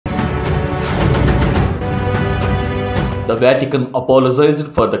The Vatican apologized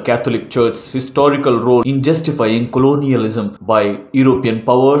for the Catholic Church's historical role in justifying colonialism by European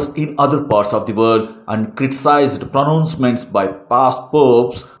powers in other parts of the world and criticized pronouncements by past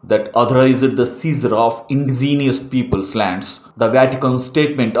popes that authorized the seizure of indigenous peoples' lands. The Vatican's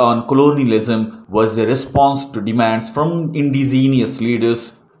statement on colonialism was a response to demands from indigenous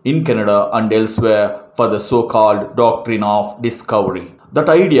leaders in Canada and elsewhere for the so-called Doctrine of Discovery. That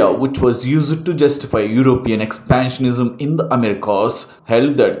idea, which was used to justify European expansionism in the Americas,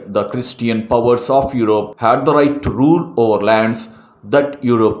 held that the Christian powers of Europe had the right to rule over lands that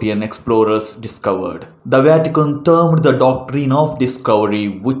European explorers discovered. The Vatican termed the Doctrine of Discovery,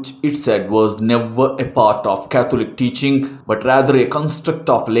 which it said was never a part of Catholic teaching but rather a construct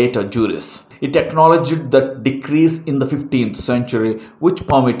of later jurists. It acknowledged that decrees in the 15th century, which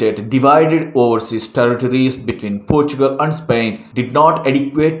permitted divided overseas territories between Portugal and Spain, did not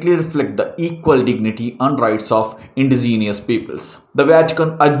adequately reflect the equal dignity and rights of indigenous peoples. The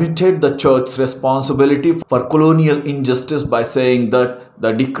Vatican admitted the Church's responsibility for colonial injustice by saying that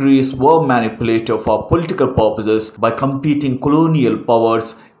the decrees were manipulated for political purposes by competing colonial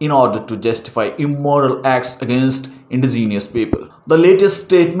powers in order to justify immoral acts against indigenous people. The latest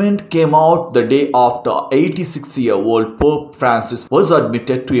statement came out the day after 86-year-old Pope Francis was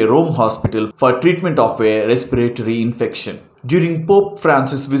admitted to a Rome hospital for treatment of a respiratory infection. During Pope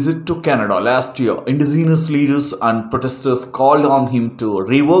Francis' visit to Canada last year, indigenous leaders and protesters called on him to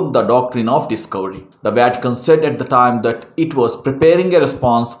revoke the Doctrine of Discovery. The Vatican said at the time that it was preparing a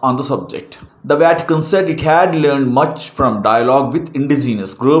response on the subject. The Vatican said it had learned much from dialogue with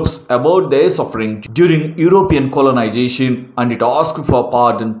indigenous groups about their suffering during European colonization, and it asked for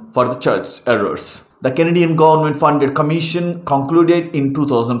pardon for the Church's errors. The Canadian government-funded commission concluded in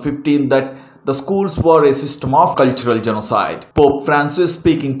 2015 that the schools were a system of cultural genocide. Pope Francis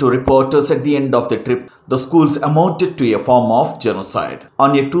speaking to reporters at the end of the trip, the schools amounted to a form of genocide.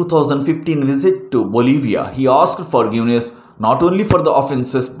 On a 2015 visit to Bolivia, he asked forgiveness not only for the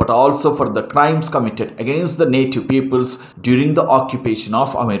offenses but also for the crimes committed against the native peoples during the occupation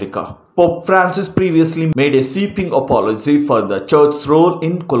of America. Pope Francis previously made a sweeping apology for the Church's role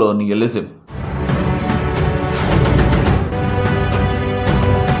in colonialism.